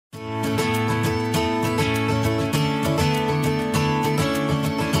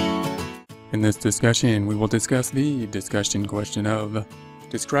In this discussion, we will discuss the discussion question of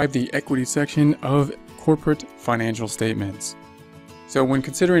describe the equity section of corporate financial statements. So when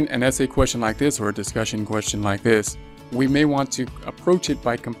considering an essay question like this or a discussion question like this, we may want to approach it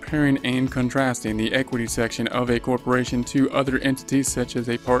by comparing and contrasting the equity section of a corporation to other entities such as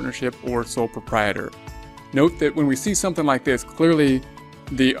a partnership or sole proprietor. Note that when we see something like this, clearly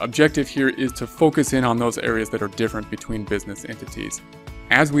the objective here is to focus in on those areas that are different between business entities.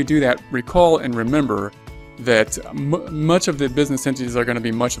 As we do that, recall and remember that much of the business entities are going to be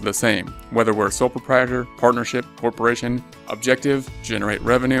much of the same. Whether we're a sole proprietor, partnership, corporation, objective, generate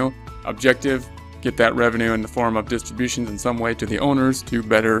revenue, objective, get that revenue in the form of distributions in some way to the owners to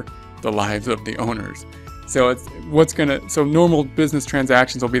better the lives of the owners. So normal business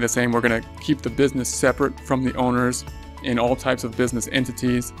transactions will be the same. We're going to keep the business separate from the owners in all types of business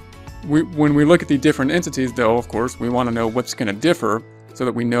entities. When we look at the different entities, though, of course, we want to know what's going to differ so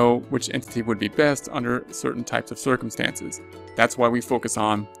that we know which entity would be best under certain types of circumstances. That's why we focus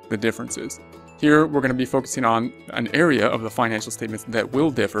on the differences. Here, we're going to be focusing on an area of the financial statements that will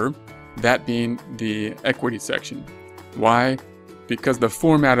differ, that being the equity section. Why? Because the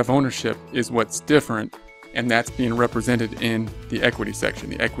format of ownership is what's different, and that's being represented in the equity section.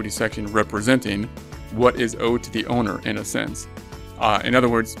 The equity section representing what is owed to the owner in a sense. In other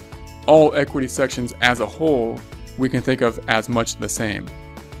words, all equity sections as a whole we can think of as much the same.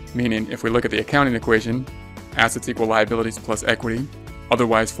 Meaning, if we look at the accounting equation, assets equal liabilities plus equity,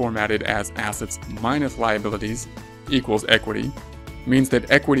 otherwise formatted as assets minus liabilities equals equity, means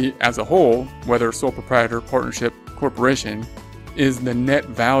that equity as a whole, whether sole proprietor, partnership, corporation, is the net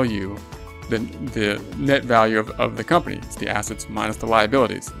value, the net value of the company. It's the assets minus the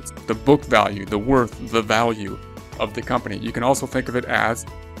liabilities. It's the book value, the worth, the value of the company. You can also think of it as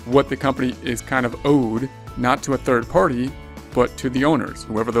what the company is kind of owed, not to a third party, but to the owners,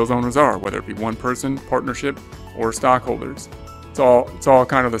 whoever those owners are, whether it be one person, partnership, or stockholders. It's all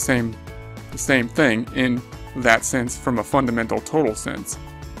kind of the same thing in that sense from a fundamental total sense.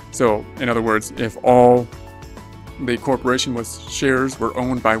 So, in other words, if all the corporation shares were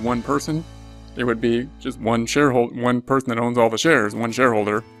owned by one person, it would be just one person that owns all the shares, one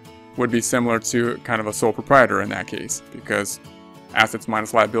shareholder, would be similar to kind of a sole proprietor in that case, because assets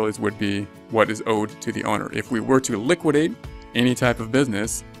minus liabilities would be what is owed to the owner. If we were to liquidate any type of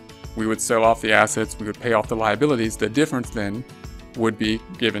business, we would sell off the assets, we would pay off the liabilities. The difference then would be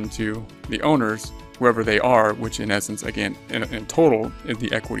given to the owners, whoever they are, which in essence, again, in total, is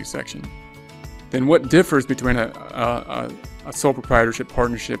the equity section. Then what differs between a sole proprietorship,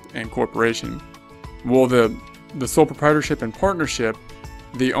 partnership, and corporation? Well, the sole proprietorship and partnership,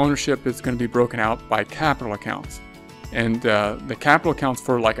 the ownership is going to be broken out by capital accounts. And the capital accounts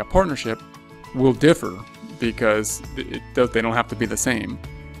for like a partnership will differ because they don't have to be the same.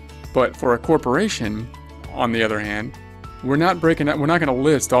 But for a corporation, on the other hand, we're not going to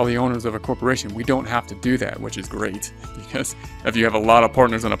list all the owners of a corporation. We don't have to do that, which is great, because if you have a lot of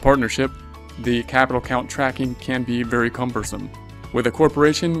partners in a partnership, the capital account tracking can be very cumbersome. With a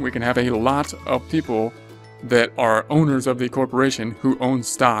corporation, we can have a lot of people that are owners of the corporation who own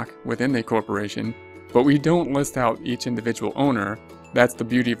stock within the corporation, but we don't list out each individual owner. That's the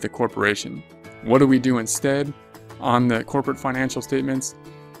beauty of the corporation. What do we do instead on the corporate financial statements?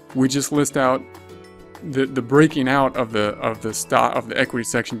 We just list out the breaking out of the equity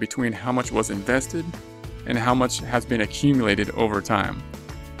section between how much was invested and how much has been accumulated over time.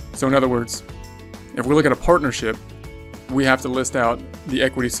 So in other words, if we look at a partnership, we have to list out the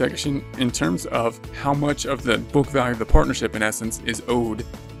equity section in terms of how much of the book value of the partnership in essence is owed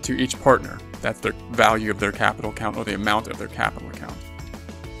to each partner. That's the value of their capital account or the amount of their capital account.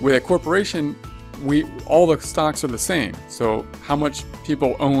 With a corporation, all the stocks are the same. So how much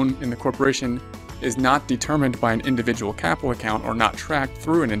people own in the corporation is not determined by an individual capital account or not tracked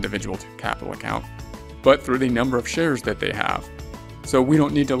through an individual capital account, but through the number of shares that they have. So we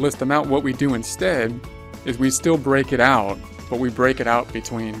don't need to list them out. What we do instead is we still break it out, but we break it out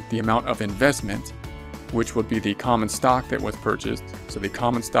between the amount of investment, which would be the common stock that was purchased, so the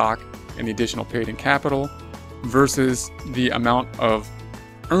common stock and the additional paid in capital, versus the amount of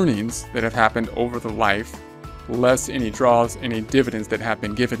earnings that have happened over the life, less any draws, any dividends that have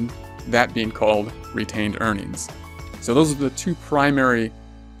been given, that being called retained earnings. So those are the two primary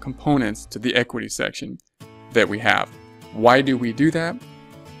components to the equity section that we have. Why do we do that?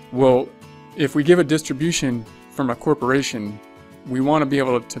 Well, if we give a distribution from a corporation, we want to be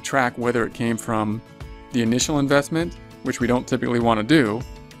able to track whether it came from the initial investment, which we don't typically want to do,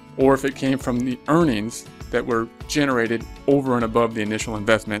 or if it came from the earnings that were generated over and above the initial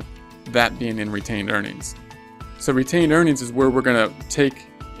investment, that being in retained earnings. So retained earnings is where we're going to take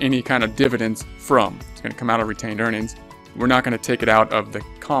any kind of dividends from. It's going to come out of retained earnings. We're not going to take it out of the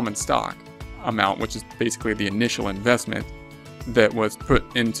common stock amount, which is basically the initial investment that was put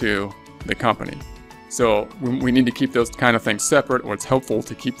into the company. So we need to keep those kind of things separate, or it's helpful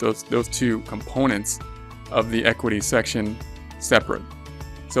to keep those two components of the equity section separate.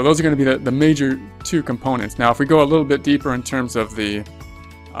 So those are going to be the major two components. Now, if we go a little bit deeper in terms of the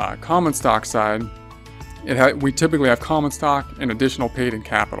common stock side, we typically have common stock and additional paid-in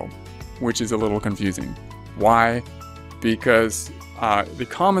capital, which is a little confusing. Why? Because the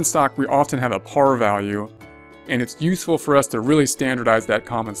common stock, we often have a par value, and it's useful for us to really standardize that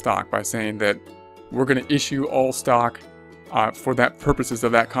common stock by saying that we're going to issue all stock for that purposes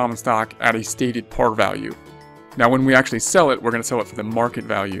of that common stock at a stated par value. Now, when we actually sell it, we're going to sell it for the market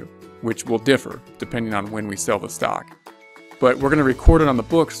value, which will differ depending on when we sell the stock. But we're going to record it on the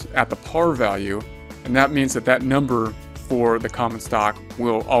books at the par value, and that means that that number for the common stock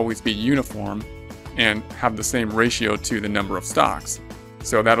will always be uniform and have the same ratio to the number of stocks.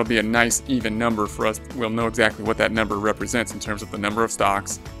 So that'll be a nice even number for us. We'll know exactly what that number represents in terms of the number of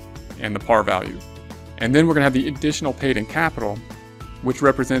stocks and the par value. And then we're going to have the additional paid-in capital, which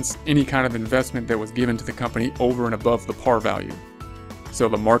represents any kind of investment that was given to the company over and above the par value. So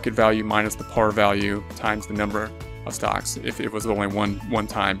the market value minus the par value times the number of stocks, if it was only one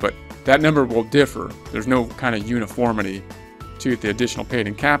time. But that number will differ. There's no kind of uniformity to the additional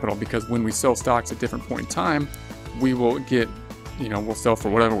paid-in capital, because when we sell stocks at different point in time, we will get, we'll sell for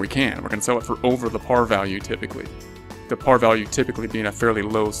whatever we can. We're going to sell it for over the par value typically. The par value typically being a fairly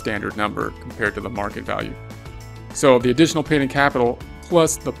low standard number compared to the market value. So the additional paid-in capital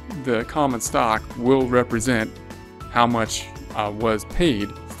plus the common stock will represent how much was paid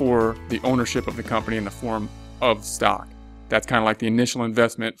for the ownership of the company in the form of stock. That's kind of like the initial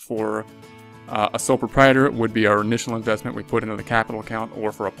investment for a sole proprietor. It would be our initial investment we put into the capital account,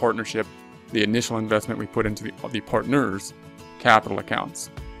 or for a partnership, the initial investment we put into the partners' capital accounts.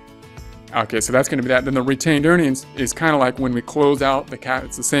 Okay, so that's going to be that. Then the retained earnings is kind of like when we close out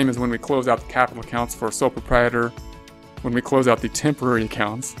it's the same as when we close out the capital accounts for a sole proprietor, when we close out the temporary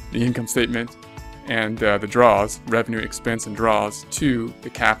accounts, the income statement, and the draws, revenue, expense, and draws to the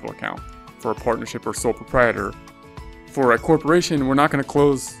capital account for a partnership or sole proprietor. For a corporation, we're not going to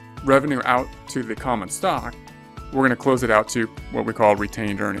close revenue out to the common stock. We're going to close it out to what we call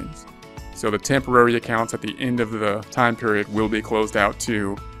retained earnings. So the temporary accounts at the end of the time period will be closed out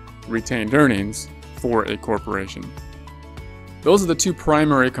to retained earnings for a corporation. Those are the two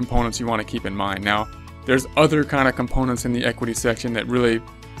primary components you want to keep in mind. Now, there's other kind of components in the equity section that really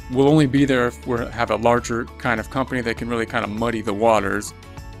will only be there if we have a larger kind of company that can really kind of muddy the waters.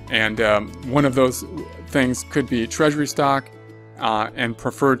 And one of those things could be treasury stock and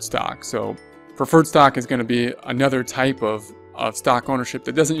preferred stock. So preferred stock is going to be another type of stock ownership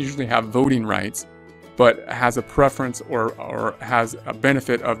that doesn't usually have voting rights, but has a preference or has a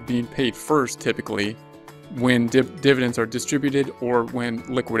benefit of being paid first, typically when dividends are distributed or when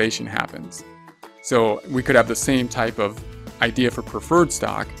liquidation happens. So we could have the same type of idea for preferred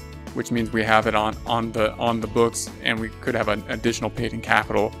stock, which means we have it on the books, and we could have an additional paid-in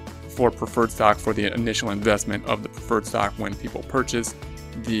capital for preferred stock for the initial investment of the preferred stock when people purchase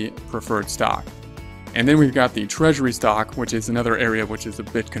the preferred stock. And then we've got the treasury stock, which is another area which is a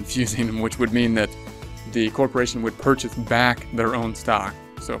bit confusing, which would mean that the corporation would purchase back their own stock.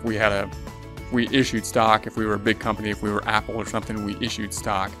 So if we issued stock, if we were a big company, if we were Apple or something, we issued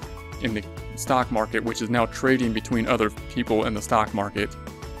stock in the stock market, which is now trading between other people in the stock market,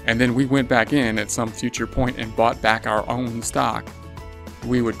 and then we went back in at some future point and bought back our own stock,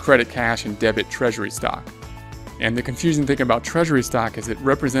 we would credit cash and debit treasury stock. And the confusing thing about treasury stock is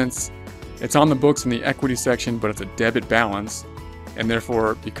it's on the books in the equity section, but it's a debit balance, and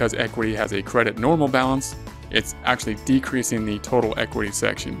therefore, because equity has a credit normal balance, it's actually decreasing the total equity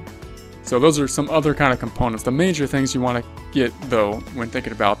section. So those are some other kind of components. The major things you want to get, though, when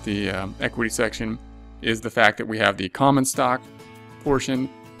thinking about the equity section is the fact that we have the common stock portion,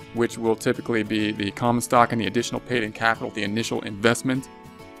 which will typically be the common stock and the additional paid-in capital, the initial investment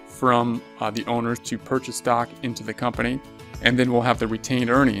from the owners to purchase stock into the company. And then we'll have the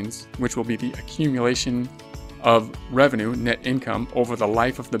retained earnings, which will be the accumulation of revenue, net income, over the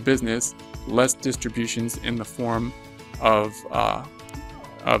life of the business, less distributions in the form of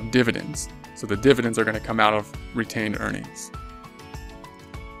dividends. So the dividends are going to come out of retained earnings.